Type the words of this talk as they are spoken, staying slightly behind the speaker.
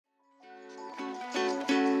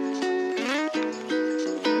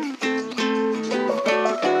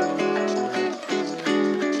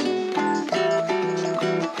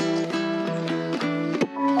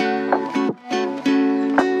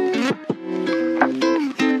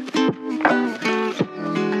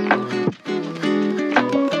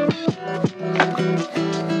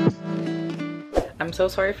so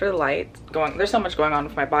sorry for the light going. There's so much going on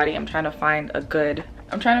with my body. I'm trying to find a good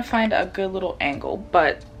little angle,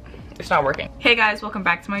 but it's not working. Hey guys, welcome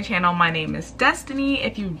back to my channel. My name is Destiny.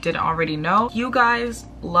 If you didn't already know, you guys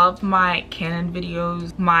love my Canon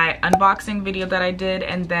videos, my unboxing video that I did,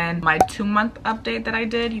 and then my 2-month update that I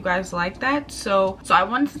did. You guys like that. So I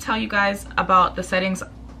wanted to tell you guys about the settings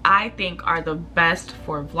I think are the best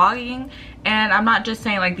for vlogging. And I'm not just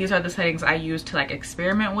saying like these are the settings I use to like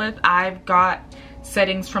experiment with. I've got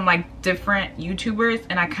settings from like different YouTubers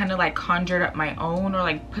and I kind of like conjured up my own or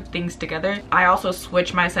like put things together. I also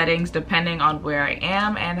switch my settings depending on where I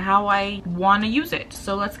am and how I want to use it.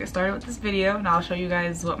 So let's get started with this video and I'll show you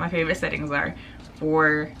guys what my favorite settings are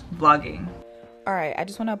for vlogging. Alright, I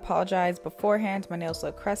just want to apologize beforehand. My nails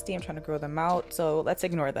look crusty. I'm trying to grow them out, so let's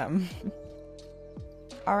ignore them.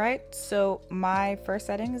 Alright, so my first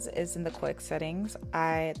settings is in the quick settings.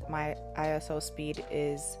 My ISO speed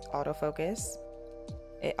is autofocus.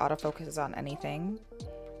 It autofocuses on anything.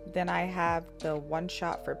 Then I have the one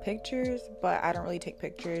shot for pictures, but I don't really take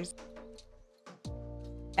pictures.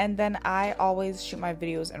 And then I always shoot my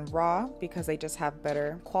videos in RAW because they just have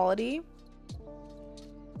better quality.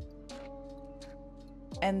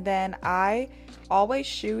 And then I always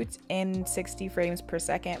shoot in 60 frames per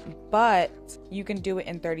second, but you can do it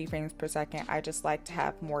in 30 frames per second. I just like to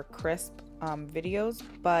have more crisp videos,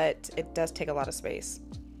 but it does take a lot of space.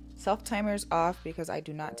 Self timer's off because I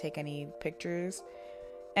do not take any pictures.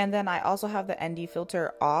 And then I also have the ND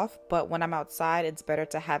filter off, but when I'm outside it's better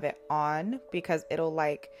to have it on because it'll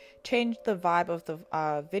like change the vibe of the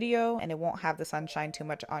video and it won't have the sunshine too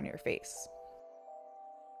much on your face.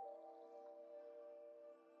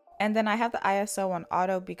 And then I have the ISO on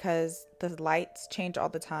auto because the lights change all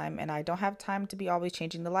the time and I don't have time to be always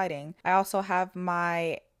changing the lighting. I also have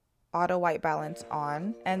my auto white balance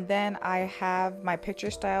on, and then I have my picture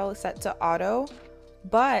style set to auto,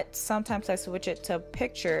 but sometimes I switch it to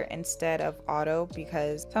picture instead of auto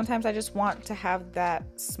because sometimes I just want to have that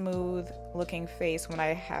smooth looking face when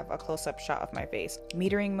I have a close-up shot of my face.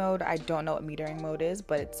 Metering mode, I don't know what metering mode is,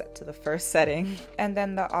 but it's set to the first setting. And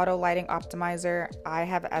then the auto lighting optimizer, I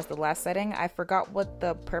have it as the last setting. I forgot what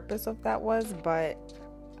the purpose of that was, but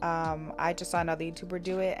I just saw another YouTuber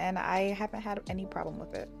do it and I haven't had any problem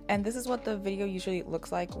with it. And this is what the video usually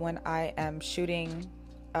looks like when I am shooting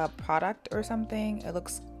a product or something. It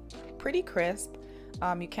looks pretty crisp.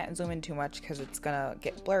 You can't zoom in too much because it's gonna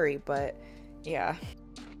get blurry, but yeah.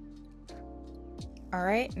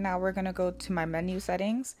 Alright, now we're gonna go to my menu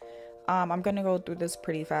settings. I'm gonna go through this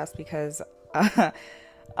pretty fast because they're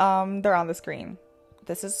on the screen.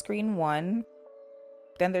 This is screen 1.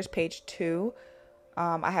 Then there's page 2.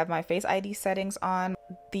 I have my Face ID settings on.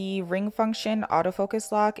 The ring function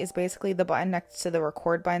autofocus lock is basically the button next to the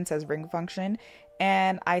record button says ring function,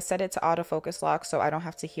 and I set it to autofocus lock so I don't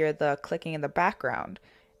have to hear the clicking in the background.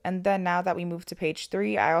 And then now that we move to page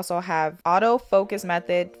 3, I also have autofocus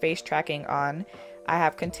method face tracking on. I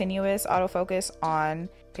have continuous autofocus on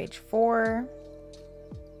page 4,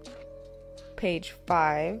 page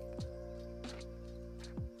 5.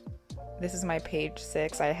 This is my page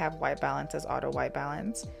 6. I have white balance as auto white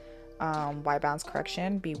balance. White balance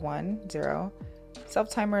correction, B1, 0.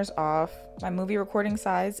 Self timer is off. My movie recording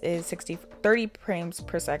size is 30 frames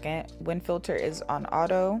per second. Wind filter is on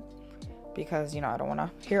auto because, you know, I don't want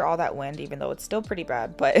to hear all that wind, even though it's still pretty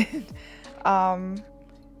bad. But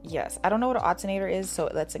yes, I don't know what an alternator is, so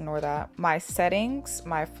let's ignore that. My settings,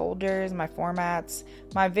 my folders, my formats,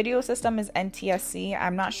 my video system is NTSC.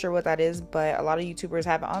 I'm not sure what that is, but a lot of YouTubers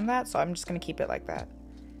have it on that, so I'm just gonna keep it like that.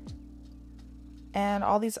 And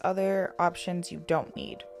all these other options you don't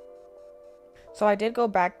need. So I did go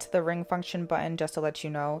back to the ring function button just to let you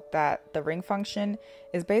know that the ring function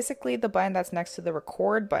is basically the button that's next to the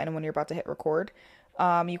record button when you're about to hit record.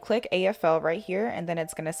 You click AFL right here and then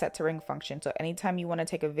it's going to set to ring function. So anytime you want to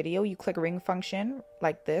take a video, you click ring function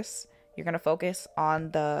like this. You're going to focus on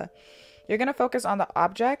the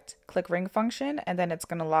object, click ring function, and then it's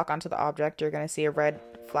going to lock onto the object. You're going to see a red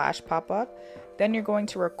flash pop up. Then you're going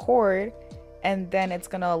to record and then it's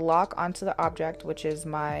going to lock onto the object, which is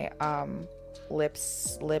my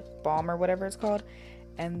lip balm or whatever it's called.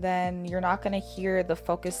 And then you're not going to hear the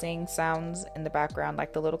focusing sounds in the background,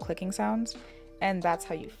 like the little clicking sounds. And that's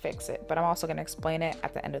how you fix it, but I'm also going to explain it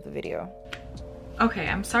at the end of the video. Okay,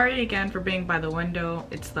 I'm sorry again for being by the window.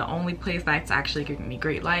 It's the only place that's actually giving me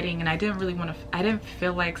great lighting, and I didn't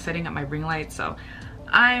feel like setting up my ring light, so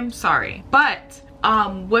I'm sorry. But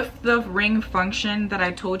with the ring function that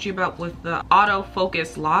I told you about with the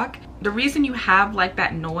autofocus lock, the reason you have like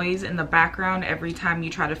that noise in the background every time you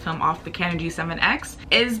try to film off the Canon G7X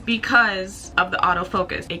is because of the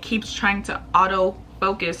autofocus. It keeps trying to auto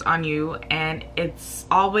focus on you, and it's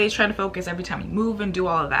always trying to focus every time you move and do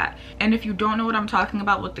all of that. And if you don't know what I'm talking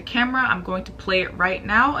about with the camera, I'm going to play it right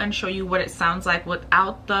now and show you what it sounds like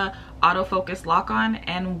without the autofocus lock on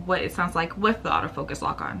and what it sounds like with the autofocus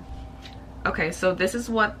lock on. Okay, so this is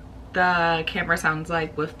what the camera sounds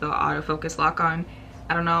like with the autofocus lock on.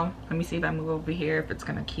 I don't know, let me see if I move over here if it's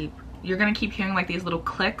gonna keep, you're gonna keep hearing like these little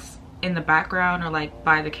clicks in the background or like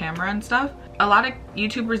by the camera and stuff. A lot of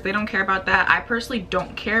YouTubers, they don't care about that. I personally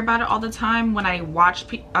don't care about it all the time when I watch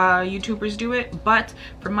YouTubers do it, but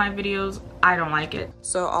for my videos, I don't like it.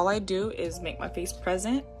 So all I do is make my face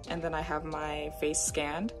present, and then I have my face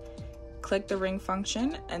scanned, click the ring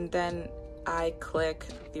function, and then I click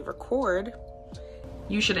the record.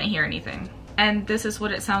 You shouldn't hear anything. And this is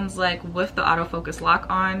what it sounds like with the autofocus lock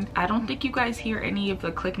on. I don't think you guys hear any of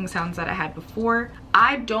the clicking sounds that I had before.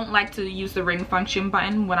 I don't like to use the ring function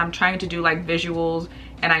button when I'm trying to do like visuals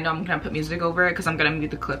and I know I'm gonna put music over it because I'm gonna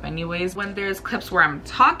mute the clip anyways. When there's clips where I'm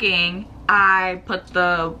talking, I put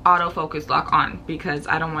the autofocus lock on because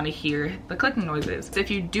I don't want to hear the clicking noises.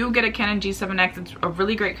 If you do get a Canon G7x, it's a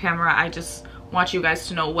really great camera. I just want you guys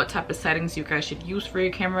to know what type of settings you guys should use for your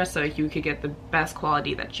camera so you could get the best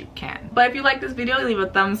quality that you can. But if you like this video, leave a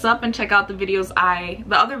thumbs up and check out the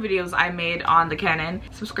other videos I made on the Canon.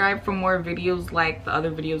 Subscribe for more videos like the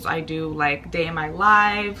other videos I do, like day in my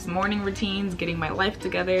lives, morning routines, getting my life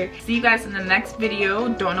together. See you guys in the next video.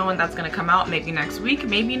 Don't know when that's gonna come out, maybe next week,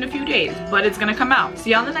 maybe in a few days, but it's gonna come out.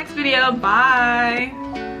 See you on the next video.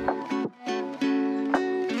 Bye.